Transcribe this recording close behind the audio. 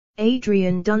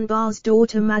Adrian Dunbar's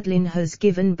daughter Madeline has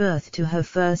given birth to her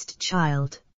first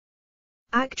child.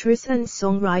 Actress and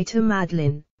songwriter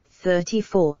Madeline,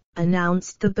 34,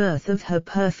 announced the birth of her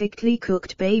perfectly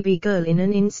cooked baby girl in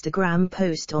an Instagram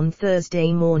post on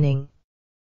Thursday morning.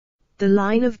 The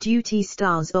Line of Duty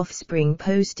star's offspring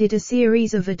posted a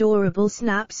series of adorable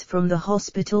snaps from the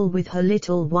hospital with her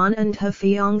little one and her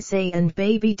fiancé and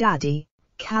baby daddy,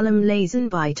 Callum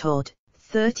Lazenby-Todd,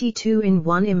 32 in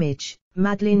one image.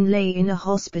 Madeline lay in a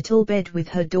hospital bed with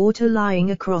her daughter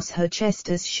lying across her chest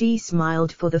as she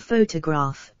smiled for the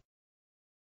photograph.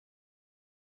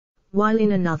 While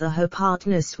in another her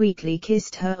partner sweetly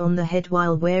kissed her on the head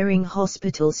while wearing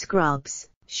hospital scrubs.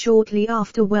 Shortly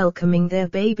after welcoming their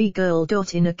baby girl.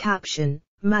 In a caption,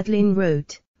 Madeline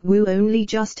wrote, "Woo, only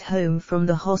just home from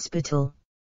the hospital.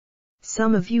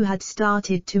 Some of you had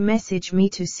started to message me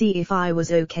to see if I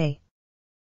was okay.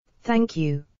 Thank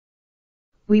you.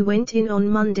 We went in on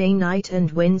Monday night and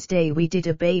Wednesday we did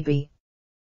a baby.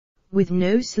 With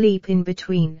no sleep in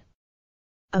between.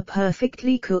 A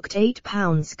perfectly cooked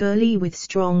 8-pound girlie with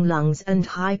strong lungs and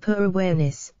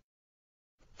hyper-awareness.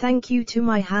 Thank you to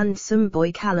my handsome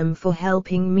boy Callum for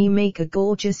helping me make a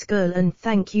gorgeous girl, and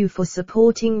thank you for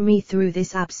supporting me through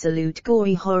this absolute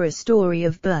gory horror story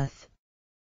of birth.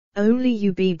 Only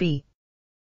you BB."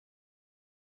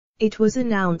 It was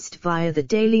announced via the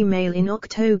Daily Mail in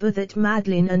October that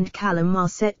Madeline and Callum are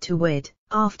set to wed,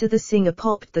 after the singer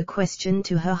popped the question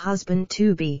to her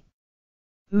husband-to-be.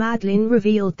 Madeline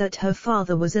revealed that her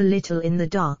father was a little in the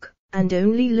dark, and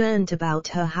only learned about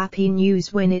her happy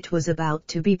news when it was about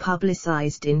to be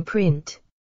publicized in print.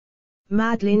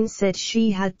 Madeline said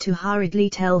she had to hurriedly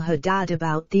tell her dad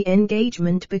about the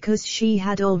engagement because she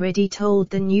had already told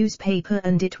the newspaper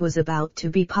and it was about to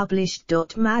be published.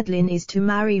 Madeline is to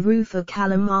marry Roofer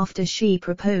Callum after she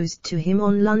proposed to him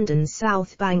on London's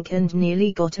South Bank and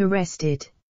nearly got arrested.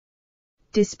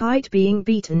 Despite being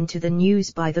beaten to the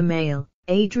news by the Mail,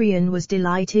 Adrian was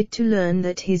delighted to learn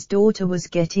that his daughter was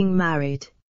getting married.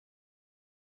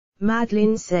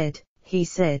 Madeline said, "He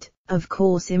said, of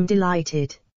course I'm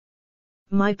delighted.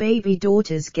 My baby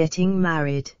daughter's getting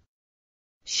married."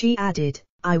 She added,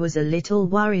 "I was a little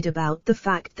worried about the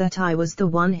fact that I was the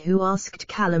one who asked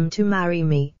Callum to marry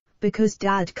me, because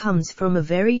Dad comes from a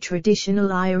very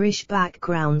traditional Irish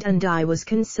background and I was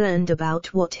concerned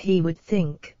about what he would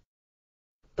think.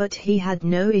 But he had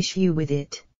no issue with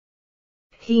it.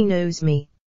 He knows me.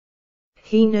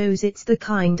 He knows it's the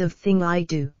kind of thing I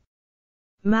do."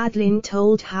 Madeline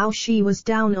told how she was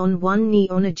down on one knee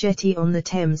on a jetty on the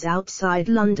Thames outside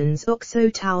London's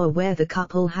Oxo Tower where the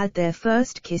couple had their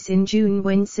first kiss in June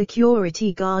when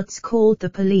security guards called the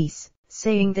police,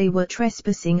 saying they were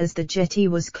trespassing as the jetty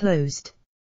was closed.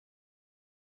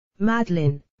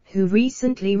 Madeline, who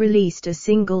recently released a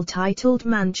single titled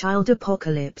Man-Child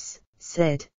Apocalypse,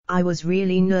 said, "I was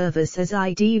really nervous as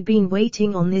I'd been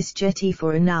waiting on this jetty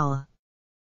for an hour.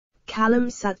 Callum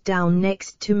sat down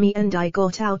next to me and I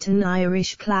got out an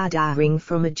Irish-clad earring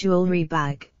from a jewelry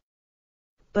bag.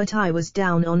 But I was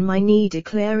down on my knee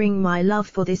declaring my love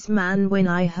for this man when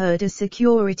I heard a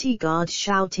security guard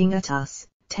shouting at us,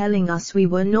 telling us we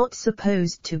were not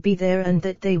supposed to be there and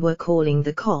that they were calling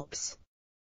the cops."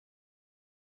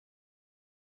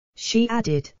 She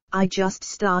added, "I just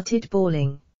started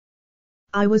bawling.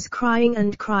 I was crying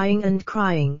and crying and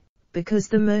crying, because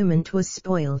the moment was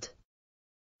spoiled.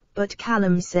 But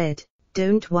Callum said,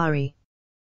 'Don't worry.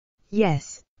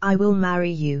 Yes, I will marry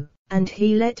you,' and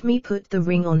he let me put the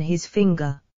ring on his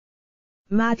finger."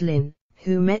 Madeline,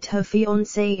 who met her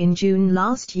fiancé in June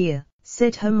last year,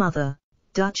 said her mother,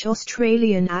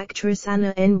 Dutch-Australian actress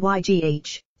Anna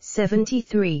Nygh,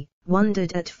 73,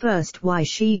 wondered at first why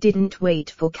she didn't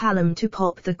wait for Callum to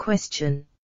pop the question.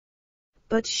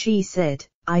 But she said,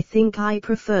 "I think I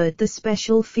preferred the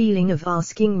special feeling of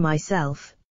asking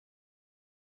myself,